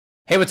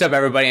Hey, what's up,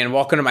 everybody, and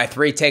welcome to my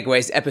 3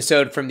 takeaways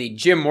episode from the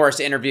Jim Morris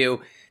interview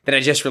that I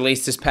just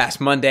released this past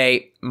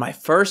Monday. My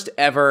first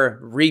ever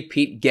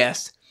repeat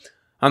guest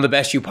on the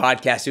Best You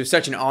podcast. It was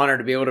such an honor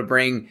to be able to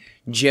bring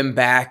Jim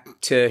back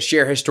to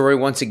share his story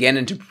once again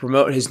and to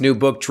promote his new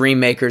book,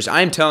 Dream Makers.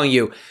 I'm telling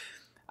you,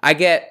 I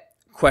get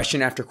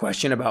question after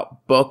question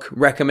about book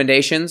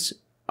recommendations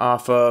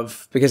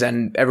because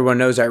everyone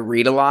knows I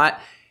read a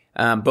lot,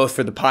 both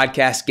for the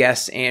podcast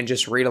guests and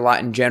just read a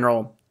lot in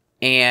general.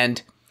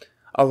 And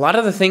a lot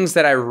of the things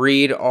that I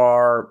read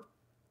are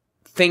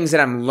things that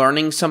I'm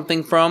learning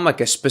something from, like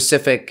a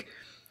specific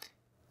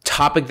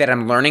topic that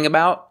I'm learning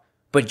about.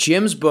 But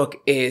Jim's book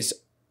is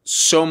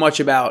so much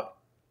about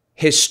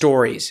his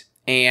stories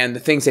and the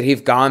things that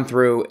he's gone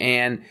through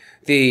and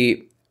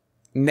the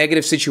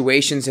negative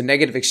situations and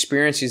negative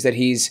experiences that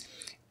he's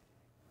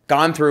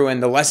gone through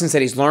and the lessons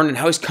that he's learned and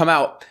how he's come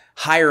out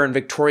higher and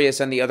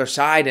victorious on the other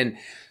side. And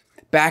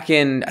back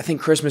in, I think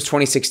Christmas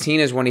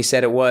 2016 is when he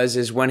said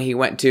is when he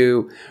went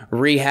to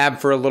rehab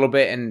for a little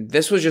bit. And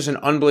this was just an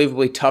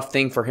unbelievably tough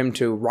thing for him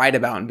to write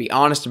about and be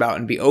honest about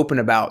and be open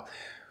about.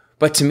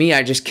 But to me,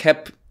 I just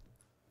kept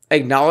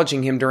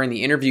acknowledging him during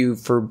the interview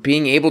for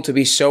being able to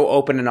be so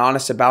open and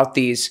honest about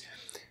these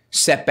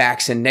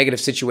setbacks and negative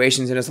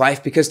situations in his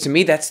life. Because to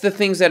me, that's the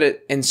things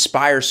that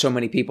inspires so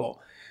many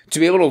people. To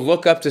be able to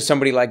look up to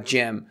somebody like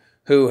Jim,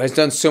 who has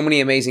done so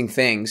many amazing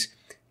things,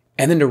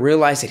 and then to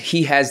realize that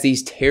he has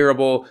these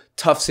terrible,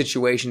 tough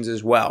situations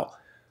as well.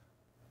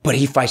 But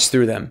he fights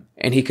through them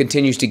and he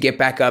continues to get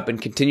back up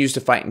and continues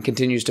to fight and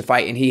continues to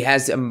fight. And he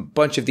has a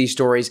bunch of these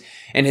stories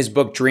in his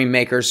book, Dream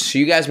Makers. So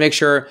you guys make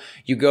sure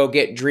you go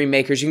get Dream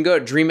Makers. You can go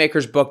to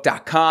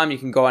dreammakersbook.com. You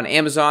can go on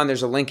Amazon.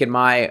 There's a link in in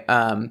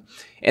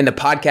the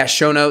podcast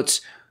show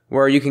notes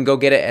where you can go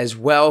get it as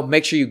well.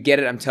 Make sure you get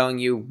it. I'm telling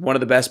you, one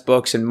of the best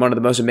books and one of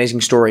the most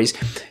amazing stories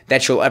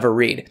that you'll ever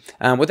read.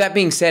 With that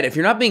being said, if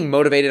you're not being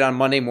motivated on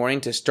Monday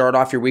morning to start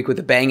off your week with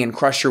a bang and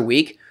crush your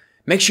week,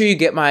 make sure you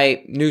get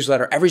my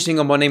newsletter every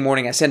single Monday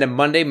morning. I send a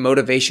Monday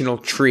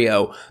motivational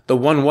trio, the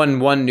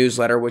 111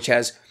 newsletter, which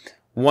has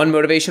one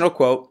motivational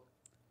quote,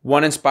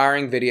 one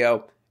inspiring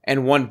video,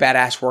 and one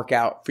badass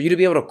workout for you to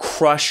be able to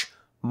crush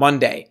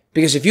Monday.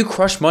 Because if you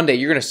crush Monday,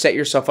 you're going to set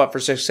yourself up for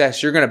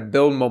success. You're going to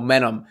build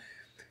momentum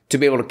to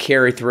be able to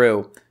carry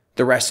through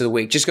the rest of the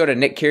week. Just go to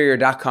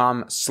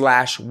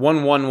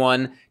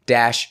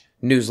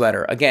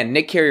nickcarrier.com/111-newsletter. Again,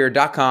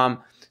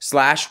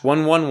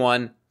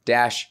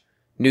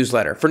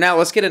 nickcarrier.com/111-newsletter. For now,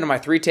 let's get into my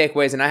 3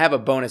 takeaways, and I have a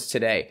bonus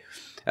today.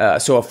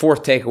 So a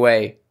 4th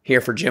takeaway here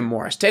for Jim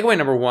Morris. Takeaway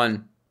number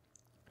 1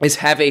 is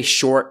have a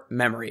short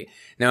memory.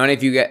 Now,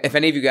 if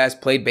any of you guys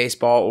played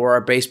baseball or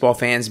are baseball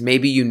fans,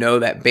 maybe you know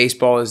that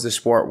baseball is the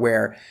sport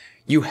where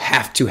you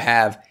have to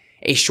have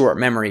a short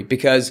memory,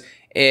 because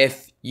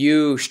if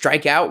you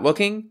strike out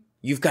looking,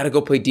 you've got to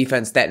go play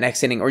defense that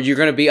next inning, or you're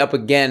going to be up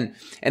again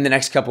in the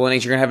next couple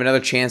innings. You're going to have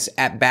another chance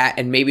at bat,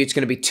 and maybe it's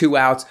going to be 2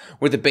 outs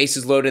with the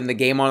bases loaded and the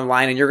game on the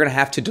line, and you're going to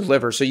have to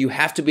deliver. So you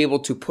have to be able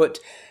to put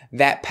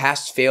that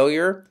past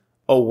failure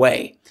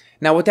away.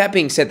 Now, with that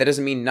being said, that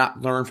doesn't mean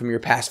not learn from your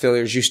past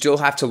failures. You still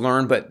have to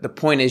learn, but the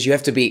point is you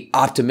have to be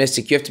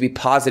optimistic, you have to be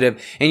positive,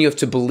 and you have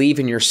to believe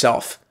in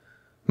yourself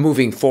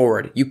moving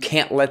forward. You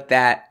can't let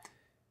that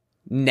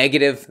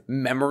negative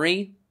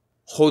memory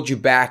hold you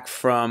back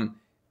from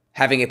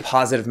having a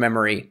positive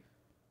memory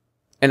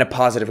and a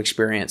positive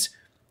experience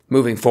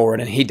moving forward.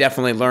 And he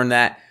definitely learned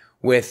that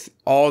with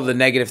all the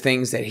negative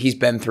things that he's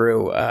been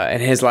through in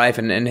his life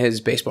and in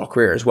his baseball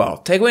career as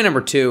well. Takeaway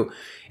number 2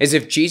 is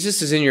if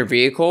Jesus is in your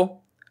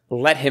vehicle,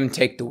 let him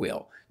take the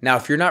wheel. Now,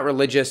 if you're not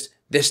religious,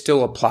 this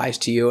still applies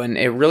to you. And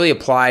it really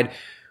applied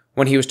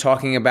when he was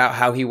talking about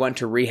how he went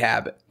to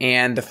rehab.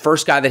 And the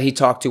first guy that he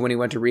talked to when he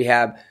went to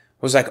rehab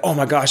was like, "Oh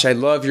my gosh, I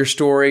love your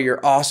story. You're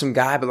an awesome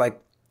guy. But like,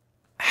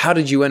 how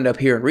did you end up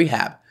here in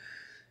rehab?"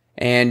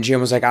 And Jim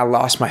was like, "I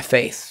lost my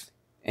faith."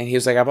 And he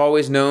was like, "I've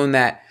always known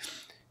that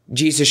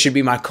Jesus should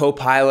be my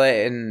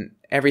co-pilot and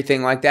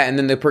everything like that." And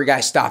then the poor guy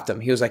stopped him.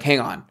 He was like, "Hang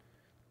on.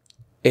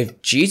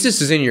 If Jesus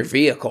is in your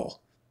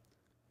vehicle,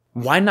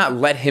 why not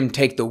let him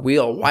take the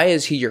wheel? Why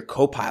is he your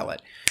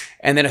co-pilot?"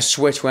 And then a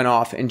switch went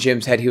off in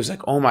Jim's head. He was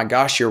like, "Oh my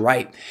gosh, you're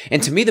right."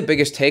 And to me, the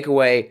biggest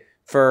takeaway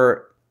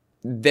for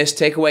this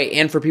takeaway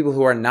and for people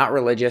who are not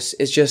religious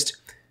is just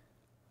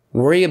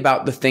worry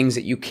about the things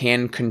that you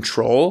can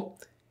control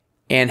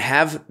and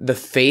have the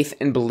faith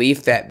and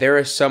belief that there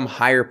is some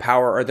higher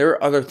power or there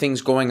are other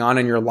things going on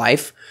in your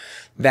life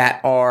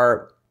that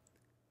are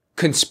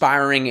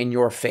conspiring in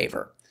your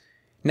favor.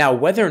 Now,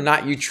 whether or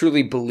not you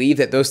truly believe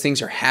that those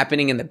things are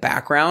happening in the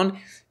background,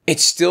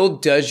 it still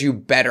does you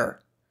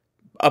better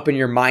up in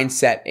your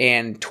mindset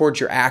and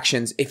towards your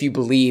actions if you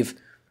believe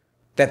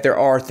that there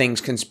are things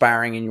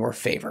conspiring in your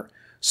favor.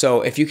 So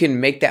if you can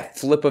make that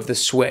flip of the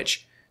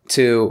switch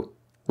to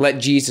let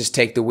Jesus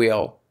take the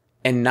wheel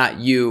and not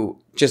you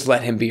just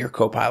let him be your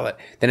co-pilot,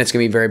 then it's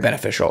going to be very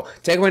beneficial.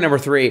 Takeaway number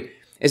 3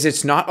 is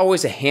it's not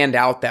always a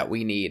handout that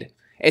we need.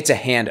 It's a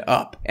hand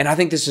up. And I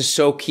think this is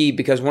so key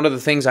because one of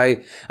the things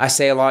I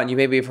say a lot, and you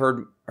maybe have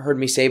heard heard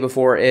me say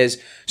before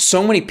is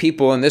so many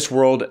people in this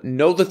world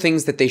know the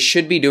things that they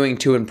should be doing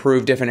to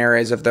improve different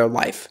areas of their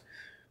life,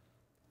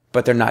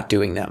 but they're not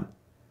doing them.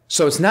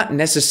 So it's not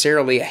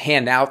necessarily a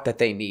handout that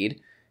they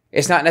need.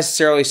 It's not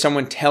necessarily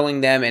someone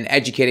telling them and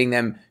educating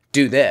them,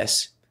 do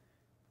this.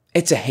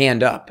 It's a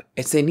hand up.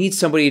 It's they need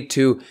somebody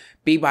to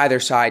be by their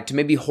side, to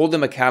maybe hold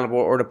them accountable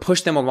or to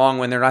push them along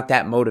when they're not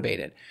that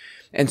motivated.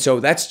 And so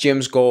that's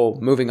Jim's goal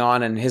moving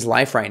on in his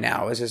life right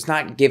now, is it's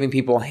not giving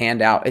people a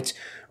handout. It's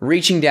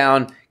reaching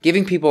down,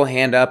 giving people a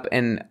hand up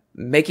and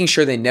making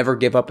sure they never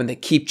give up and they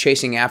keep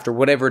chasing after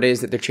whatever it is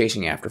that they're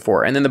chasing after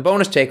for. And then the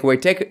bonus takeaway,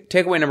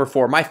 takeaway number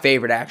 4, my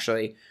favorite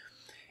actually,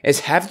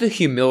 is have the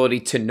humility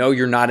to know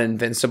you're not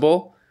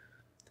invincible,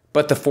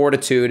 but the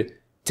fortitude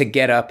to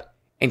get up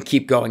and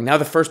keep going. Now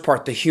the first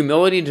part, the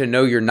humility to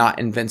know you're not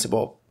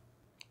invincible.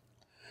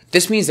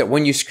 This means that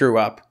when you screw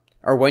up,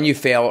 or when you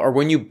fail, or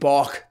when you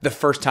balk the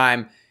first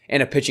time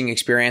in a pitching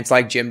experience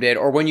like Jim did,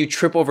 or when you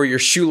trip over your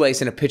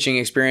shoelace in a pitching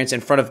experience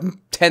in front of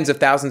tens of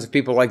thousands of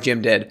people like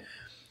Jim did,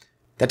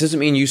 that doesn't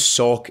mean you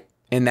sulk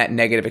in that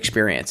negative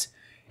experience.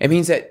 It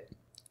means that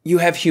you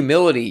have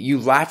humility, you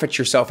laugh at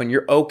yourself, and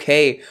you're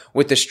okay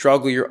with the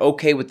struggle, you're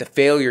okay with the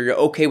failure, you're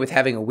okay with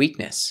having a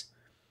weakness.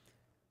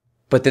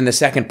 But then the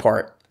second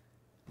part,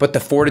 but the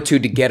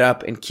fortitude to get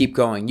up and keep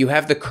going. You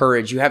have the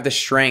courage, you have the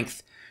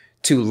strength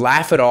to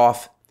laugh it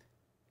off,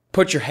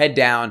 put your head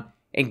down,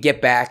 and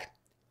get back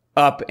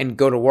up and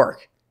go to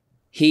work.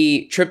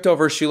 He tripped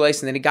over his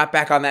shoelace and then he got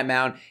back on that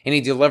mound and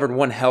he delivered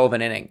one hell of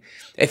an inning.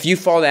 If you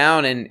fall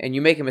down and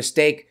you make a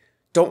mistake,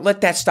 don't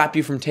let that stop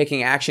you from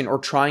taking action or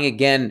trying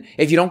again.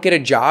 If you don't get a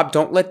job,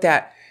 don't let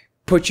that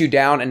put you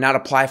down and not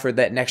apply for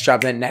that next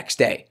job the next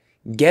day.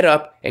 Get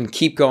up and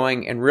keep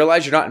going and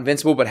realize you're not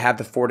invincible, but have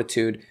the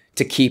fortitude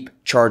to keep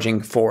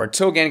charging forward.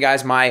 So again,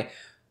 guys, my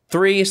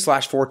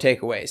 3/4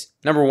 takeaways.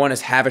 Number 1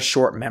 is have a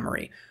short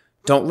memory.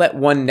 Don't let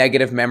one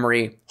negative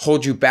memory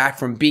hold you back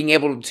from being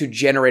able to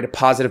generate a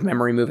positive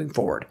memory moving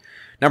forward.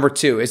 Number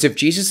 2 is if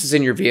Jesus is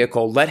in your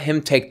vehicle, let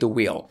him take the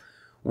wheel.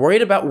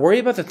 Worry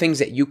about the things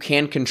that you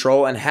can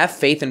control and have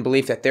faith and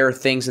belief that there are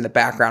things in the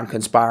background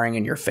conspiring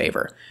in your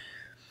favor.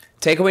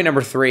 Takeaway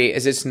number 3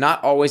 is it's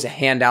not always a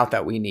handout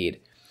that we need.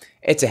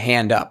 It's a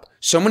hand up.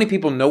 So many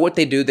people know what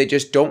they do, they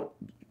just don't.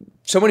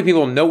 So many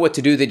people know what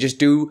to do, they just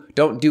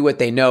don't do what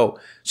they know.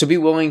 So be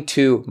willing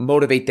to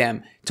motivate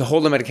them, to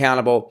hold them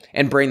accountable,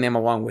 and bring them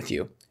along with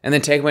you. And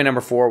then takeaway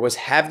number 4 was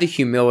have the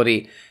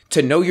humility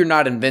to know you're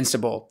not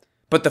invincible,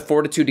 but the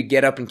fortitude to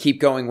get up and keep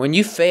going. When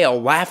you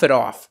fail, laugh it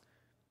off,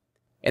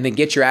 and then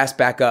get your ass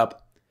back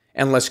up,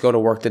 and let's go to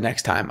work the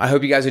next time. I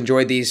hope you guys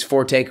enjoyed these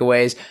 4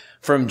 takeaways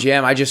from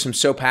Jim. I just am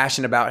so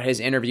passionate about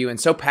his interview and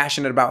so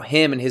passionate about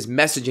him and his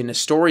message and his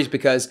stories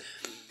because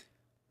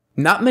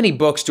not many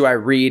books do I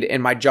read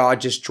and my jaw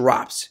just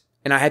drops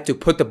and I had to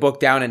put the book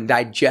down and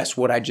digest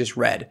what I just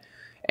read.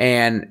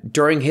 And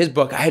during his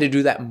book, I had to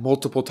do that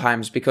multiple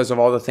times because of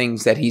all the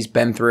things that he's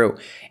been through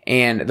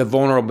and the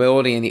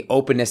vulnerability and the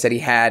openness that he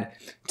had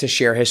to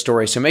share his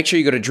story. So make sure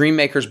you go to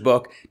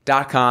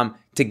dreammakersbook.com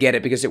to get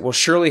it because it will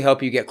surely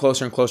help you get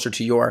closer and closer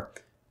to your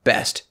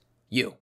best you.